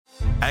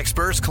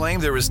Experts claim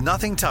there is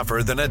nothing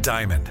tougher than a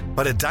diamond.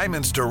 But at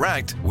Diamonds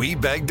Direct, we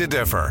beg to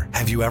differ.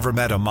 Have you ever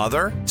met a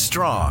mother?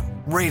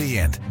 Strong,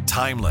 radiant,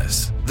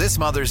 timeless. This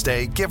Mother's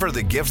Day, give her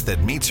the gift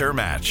that meets her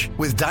match.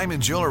 With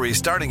diamond jewelry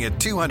starting at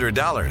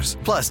 $200.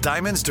 Plus,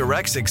 Diamonds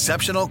Direct's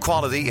exceptional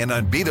quality and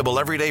unbeatable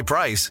everyday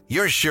price,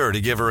 you're sure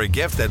to give her a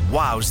gift that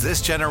wows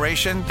this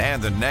generation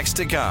and the next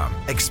to come.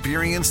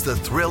 Experience the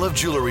thrill of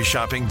jewelry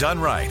shopping done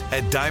right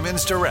at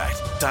Diamonds Direct.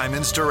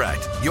 Diamonds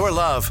Direct. Your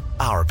love,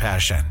 our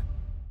passion.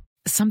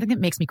 Something that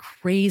makes me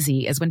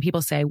crazy is when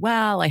people say,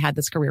 well, I had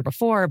this career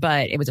before,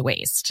 but it was a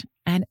waste.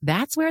 And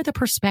that's where the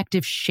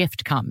perspective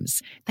shift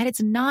comes, that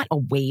it's not a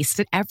waste,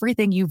 that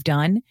everything you've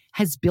done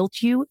has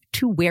built you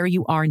to where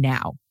you are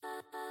now.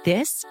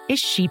 This is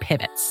She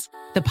Pivots,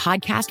 the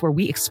podcast where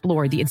we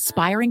explore the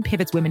inspiring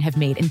pivots women have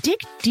made and dig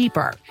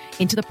deeper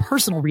into the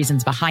personal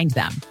reasons behind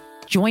them.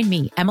 Join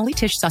me, Emily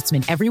Tish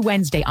Sussman, every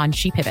Wednesday on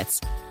She Pivots.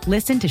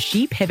 Listen to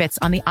She Pivots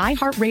on the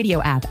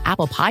iHeartRadio app,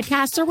 Apple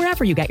Podcasts, or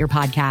wherever you get your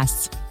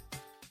podcasts.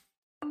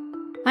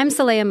 I'm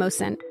Saleha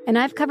Mohsin, and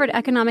I've covered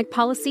economic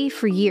policy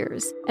for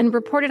years and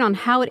reported on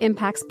how it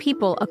impacts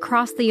people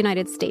across the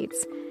United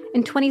States.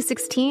 In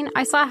 2016,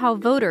 I saw how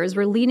voters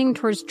were leaning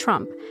towards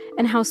Trump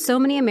and how so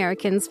many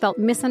Americans felt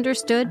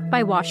misunderstood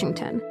by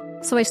Washington.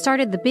 So I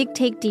started The Big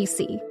Take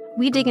DC.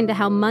 We dig into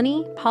how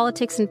money,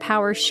 politics, and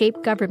power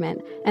shape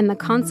government and the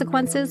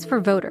consequences for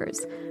voters.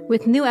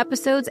 With new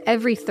episodes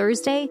every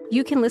Thursday,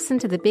 you can listen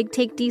to The Big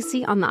Take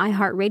DC on the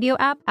iHeartRadio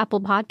app,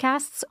 Apple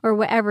Podcasts, or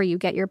wherever you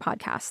get your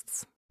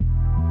podcasts.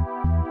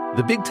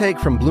 The Big Take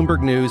from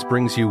Bloomberg News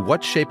brings you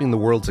what's shaping the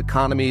world's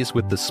economies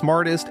with the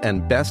smartest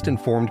and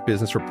best-informed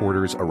business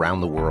reporters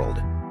around the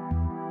world.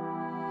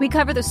 We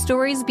cover the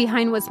stories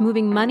behind what's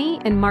moving money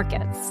and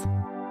markets,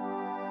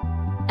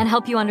 and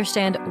help you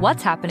understand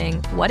what's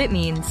happening, what it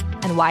means,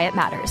 and why it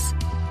matters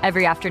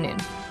every afternoon.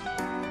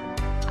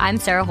 I'm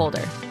Sarah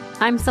Holder.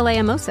 I'm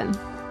Saleha Mohsin.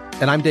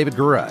 And I'm David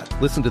Gura.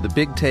 Listen to The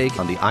Big Take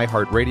on the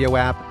iHeartRadio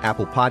app,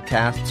 Apple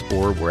Podcasts,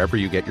 or wherever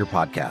you get your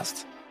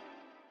podcasts.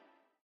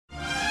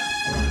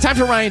 Time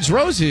for Ryan's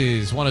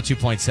Roses,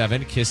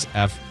 102.7 KISS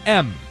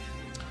FM.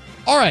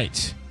 All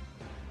right.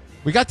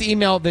 We got the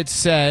email that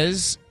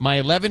says,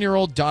 my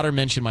 11-year-old daughter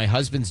mentioned my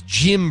husband's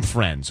gym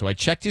friend. So I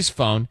checked his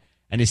phone,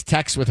 and his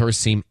texts with her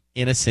seem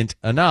innocent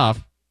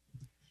enough.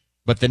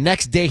 But the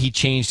next day, he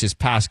changed his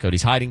passcode.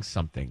 He's hiding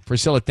something.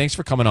 Priscilla, thanks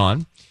for coming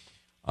on.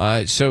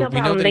 No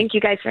problem. Thank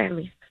you guys for having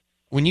me.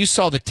 When you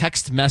saw the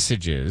text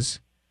messages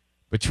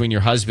between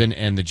your husband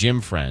and the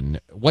gym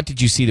friend, what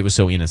did you see that was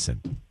so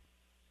innocent?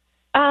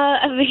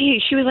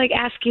 She was like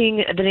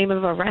asking the name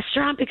of a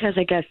restaurant because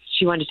I guess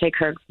she wanted to take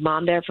her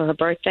mom there for her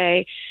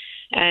birthday,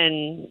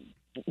 and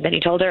then he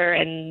told her,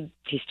 and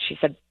he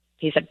said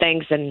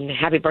thanks and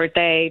happy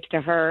birthday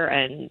to her,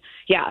 and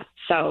yeah.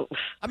 So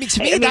I mean, to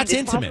me, that's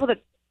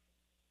intimate.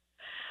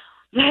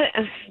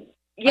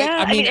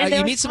 Yeah,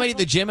 you meet somebody at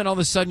the gym, and all of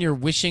a sudden you're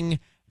wishing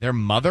their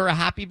mother a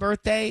happy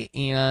birthday,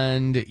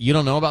 and you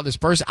don't know about this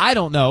person. I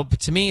don't know, but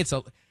to me, it's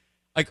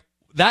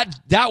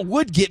that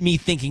would get me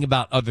thinking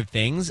about other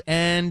things.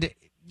 And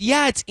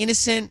yeah, it's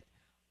innocent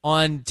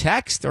on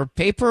text or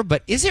paper,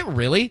 but is it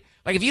really?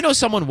 Like, if you know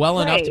someone well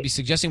enough to be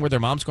suggesting where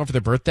their mom's going for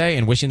their birthday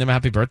and wishing them a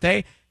happy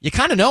birthday, you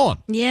kind of know them.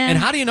 Yeah. And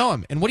how do you know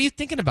them? And what are you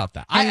thinking about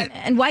that?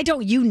 And why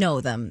don't you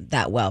know them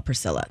that well,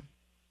 Priscilla?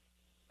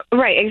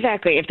 Right,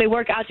 exactly. If they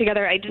work out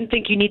together, I didn't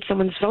think you need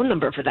someone's phone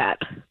number for that.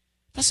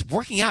 That's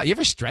working out. You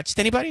ever stretched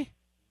anybody?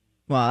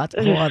 Well, that's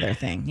a whole other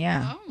thing,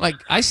 yeah. Like,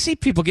 I see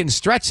people getting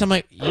stretched. I'm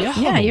like,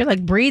 yeah, you're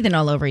like breathing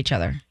all over each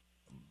other.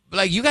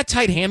 Like, you got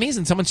tight hammies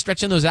and someone's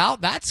stretching those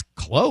out? That's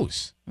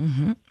close.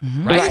 Mm-hmm,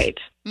 mm-hmm. Right.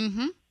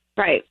 Mm-hmm.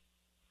 Right.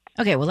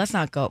 Okay, well, let's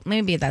not go.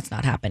 Maybe that's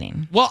not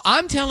happening. Well,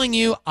 I'm telling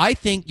you, I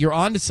think you're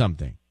onto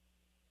something.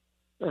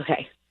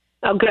 Okay.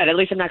 Oh, good. At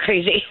least I'm not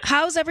crazy.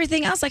 How's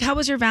everything else? Like, how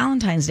was your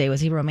Valentine's Day? Was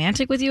he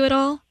romantic with you at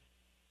all?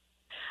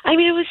 I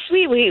mean, it was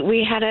sweet.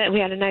 We had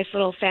a nice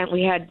little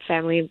we had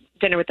family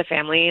dinner with the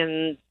family,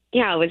 and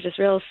yeah, it was just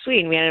real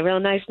sweet. And we had a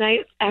real nice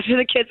night after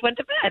the kids went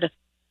to bed.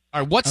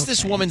 All right, what's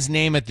this woman's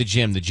name at the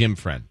gym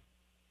friend?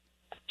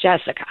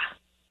 Jessica.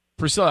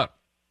 Priscilla,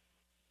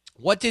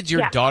 what did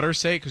your daughter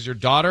say? Because your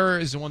daughter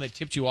is the one that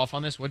tipped you off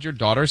on this. What did your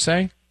daughter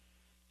say?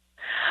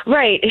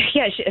 Right.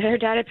 Yeah, her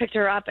dad had picked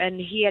her up,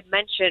 and he had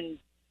mentioned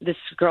this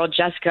girl,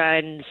 Jessica,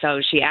 and so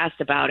she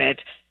asked about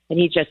it, and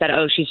he just said,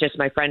 oh, she's just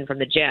my friend from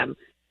the gym.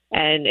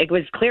 And it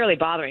was clearly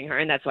bothering her,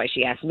 and that's why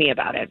she asked me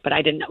about it, but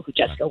I didn't know who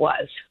Jessica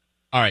was.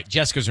 All right,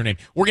 Jessica's her name.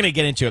 We're going to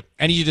get into it.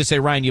 I need you to say,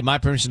 Ryan, you have my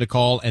permission to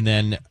call, and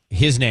then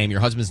his name, your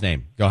husband's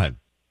name. Go ahead.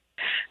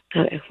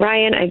 Okay.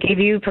 Ryan, I gave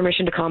you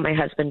permission to call my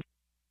husband.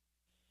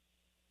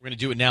 We're going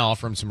to do it now.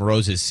 Offer him some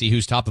roses. See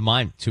who's top of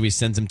mind. So he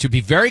sends them to. Be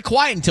very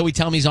quiet until we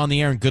tell him he's on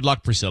the air, and good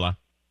luck, Priscilla.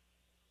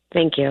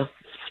 Thank you.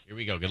 Here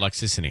we go. Good luck,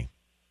 Sissany.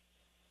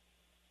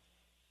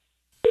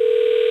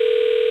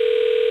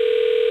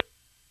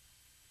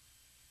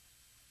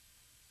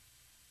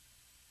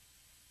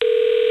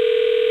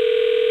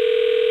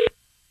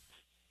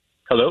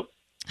 Hello?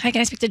 Hi, can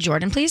I speak to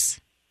Jordan,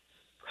 please?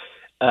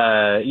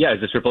 Yeah,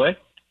 is this AAA?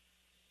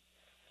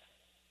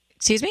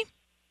 Excuse me?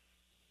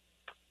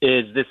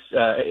 Is this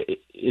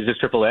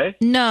AAA?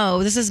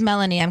 No, this is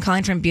Melanie. I'm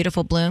calling from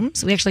Beautiful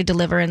Blooms. We actually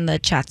deliver in the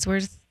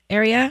Chatsworth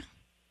area.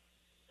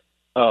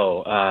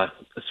 Oh,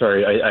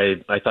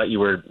 sorry. I thought you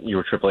were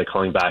AAA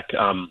calling back.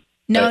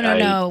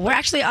 No. We're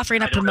actually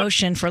offering a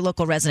promotion for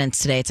local residents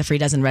today. It's a free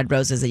dozen red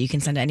roses that you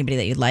can send to anybody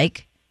that you'd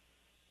like.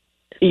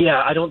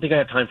 Yeah, I don't think I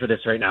have time for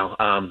this right now.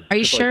 Are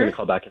you sure? I'm going to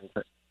call back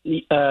anytime.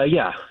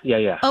 Yeah.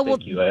 Oh,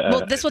 Thank you.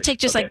 This will take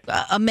just like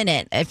a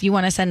minute. If you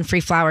want to send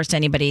free flowers to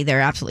anybody, they're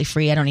absolutely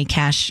free. I don't need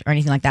cash or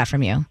anything like that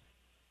from you.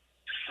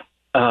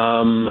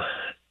 They're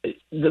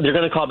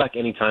going to call back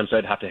anytime, so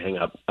I'd have to hang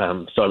up.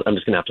 So I'm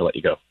just going to have to let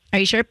you go. Are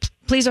you sure?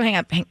 Please don't hang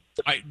up. All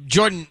right,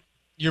 Jordan,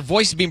 your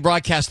voice is being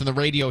broadcast on the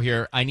radio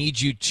here. I need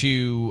you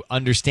to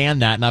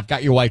understand that, and I've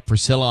got your wife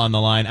Priscilla on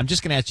the line. I'm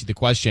just going to ask you the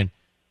question.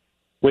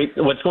 Wait,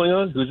 what's going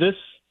on? Who's this?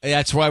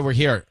 That's why we're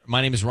here.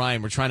 My name is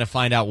Ryan. We're trying to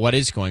find out what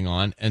is going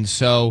on. And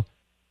so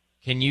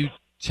can you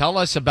tell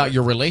us about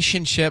your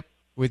relationship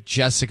with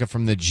Jessica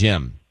from the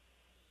gym?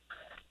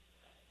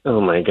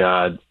 Oh, my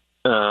God.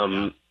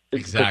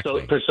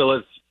 Exactly.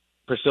 Priscilla's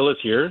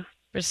here?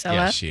 Priscilla?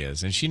 Yes, she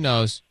is. And she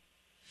knows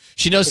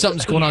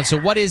something's going on.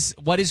 So what is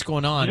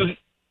going on?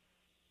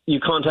 You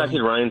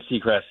contacted Ryan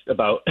Seacrest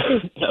about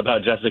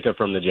Jessica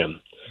from the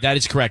gym. That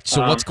is correct.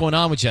 So what's going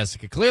on with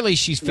Jessica? Clearly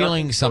she's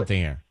feeling something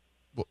here.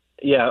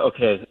 Yeah,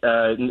 okay.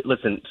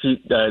 Listen, she's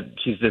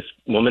this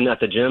woman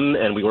at the gym,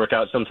 and we work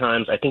out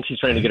sometimes. I think she's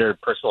trying to get her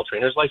personal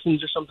trainer's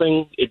license or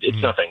something.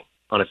 It's nothing,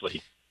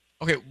 honestly.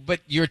 Okay, but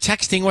you're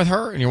texting with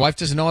her, and your wife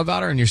doesn't know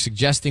about her, and you're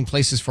suggesting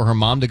places for her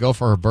mom to go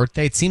for her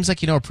birthday. It seems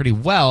like you know her pretty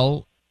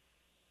well.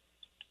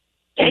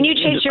 And you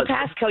changed your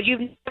passcode.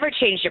 You've never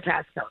changed your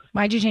passcode.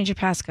 Why'd you change your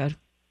passcode?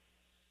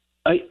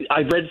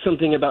 I read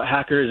something about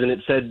hackers, and it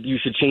said you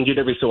should change it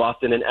every so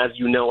often, and as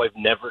you know, I've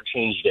never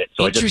changed it.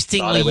 So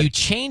interestingly, you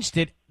changed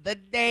it the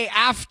day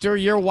after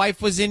your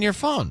wife was in your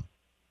phone.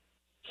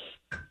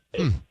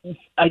 Hold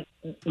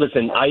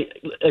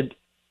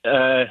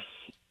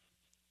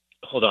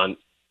on.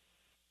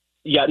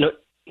 Yeah, no,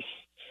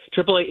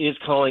 AAA is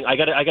calling. I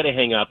gotta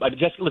hang up.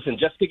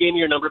 Jessica gave me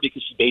your number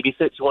because she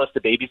babysits. She wants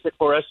to babysit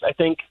for us, I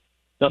think.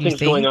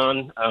 Nothing's going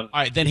on. All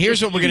right, then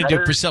here's what we're going to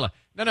do, Priscilla.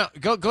 No,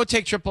 go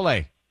take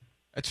AAA.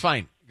 That's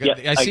fine. Yeah,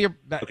 I see your.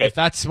 Okay. If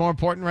that's more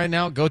important right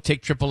now, go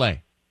take AAA.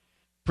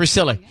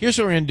 Priscilla, here's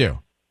what we're going to do.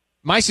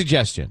 My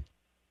suggestion: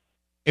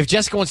 if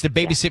Jessica wants to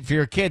babysit for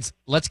your kids,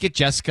 let's get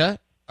Jessica.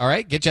 All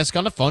right, get Jessica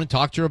on the phone and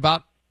talk to her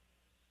about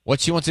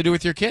what she wants to do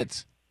with your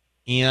kids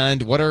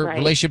and what her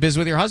relationship is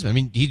with your husband. I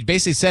mean, he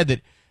basically said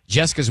that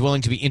Jessica's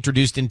willing to be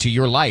introduced into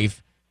your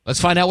life. Let's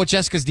find out what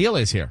Jessica's deal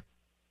is here.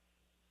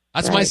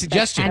 That's my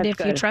suggestion. And if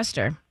you trust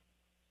her.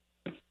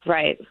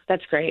 Right.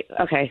 That's great.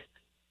 Okay.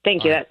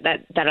 Thank you.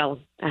 That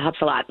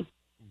helps a lot.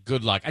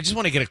 Good luck. I just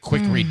want to get a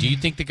quick read. Do you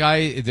think the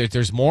guy,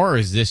 there's more, or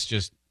is this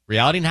just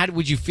reality? And how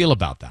would you feel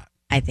about that?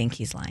 I think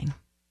he's lying.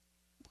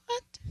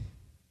 What?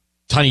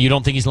 Tanya, you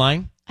don't think he's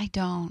lying? I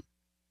don't.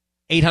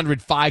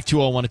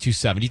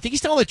 800-520-1027. Do you think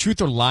he's telling the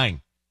truth or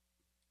lying?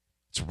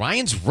 It's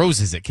Ryan's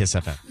Roses at Kiss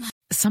FM.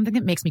 Something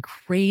that makes me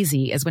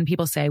crazy is when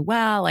people say,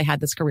 well, I had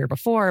this career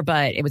before,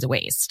 but it was a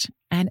waste.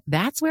 And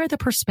that's where the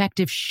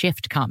perspective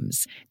shift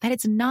comes, that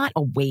it's not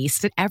a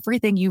waste, that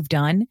everything you've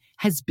done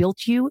has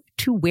built you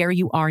to where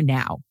you are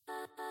now.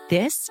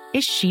 This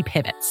is She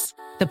Pivots,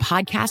 the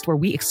podcast where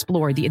we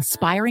explore the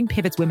inspiring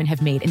pivots women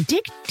have made and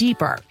dig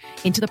deeper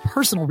into the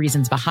personal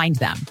reasons behind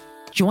them.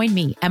 Join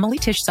me, Emily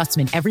Tish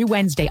Sussman, every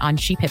Wednesday on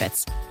She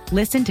Pivots.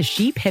 Listen to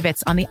She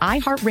Pivots on the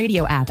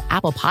iHeartRadio app,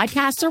 Apple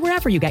Podcasts, or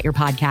wherever you get your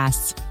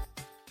podcasts.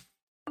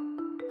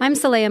 I'm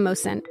Saleha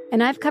Mohsin,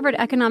 and I've covered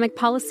economic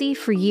policy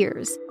for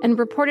years and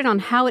reported on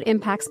how it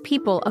impacts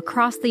people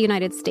across the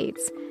United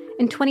States.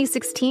 In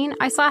 2016,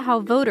 I saw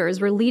how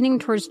voters were leaning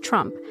towards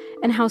Trump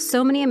and how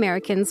so many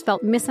Americans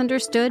felt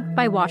misunderstood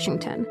by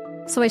Washington.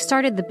 So I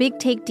started The Big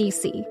Take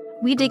DC.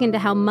 We dig into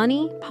how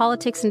money,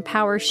 politics, and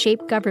power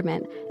shape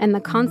government and the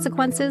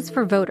consequences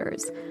for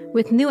voters.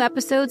 With new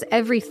episodes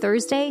every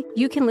Thursday,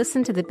 you can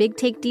listen to The Big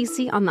Take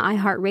DC on the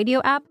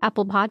iHeartRadio app,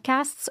 Apple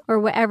Podcasts, or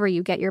wherever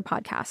you get your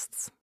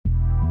podcasts.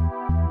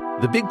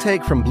 The Big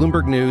Take from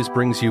Bloomberg News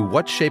brings you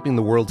what's shaping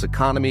the world's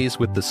economies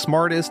with the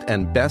smartest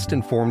and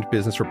best-informed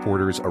business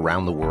reporters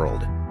around the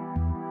world.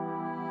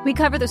 We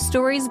cover the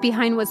stories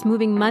behind what's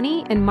moving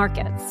money and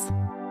markets.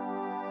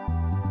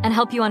 And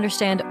help you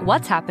understand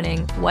what's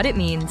happening, what it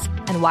means,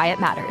 and why it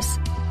matters.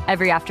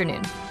 Every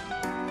afternoon.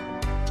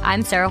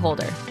 I'm Sarah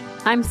Holder.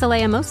 I'm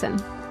Saleha Mohsin.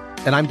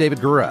 And I'm David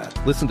Gura.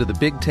 Listen to The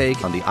Big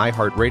Take on the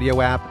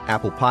iHeartRadio app,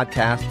 Apple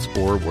Podcasts,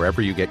 or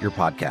wherever you get your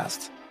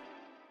podcasts.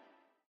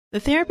 The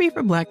Therapy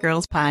for Black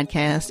Girls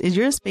podcast is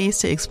your space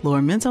to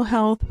explore mental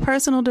health,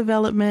 personal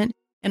development,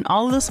 and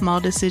all of the small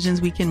decisions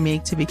we can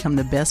make to become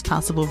the best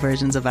possible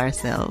versions of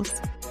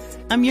ourselves.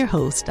 I'm your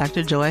host,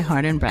 Dr. Joy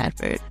Harden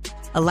Bradford,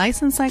 a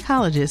licensed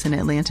psychologist in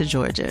Atlanta,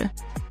 Georgia,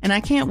 and I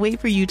can't wait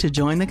for you to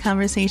join the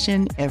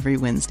conversation every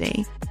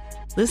Wednesday.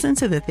 Listen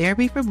to the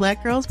Therapy for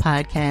Black Girls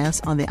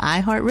podcast on the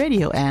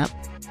iHeartRadio app,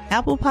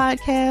 Apple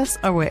Podcasts,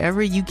 or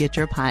wherever you get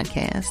your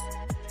podcasts.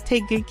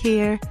 Take good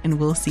care, and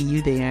we'll see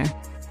you there.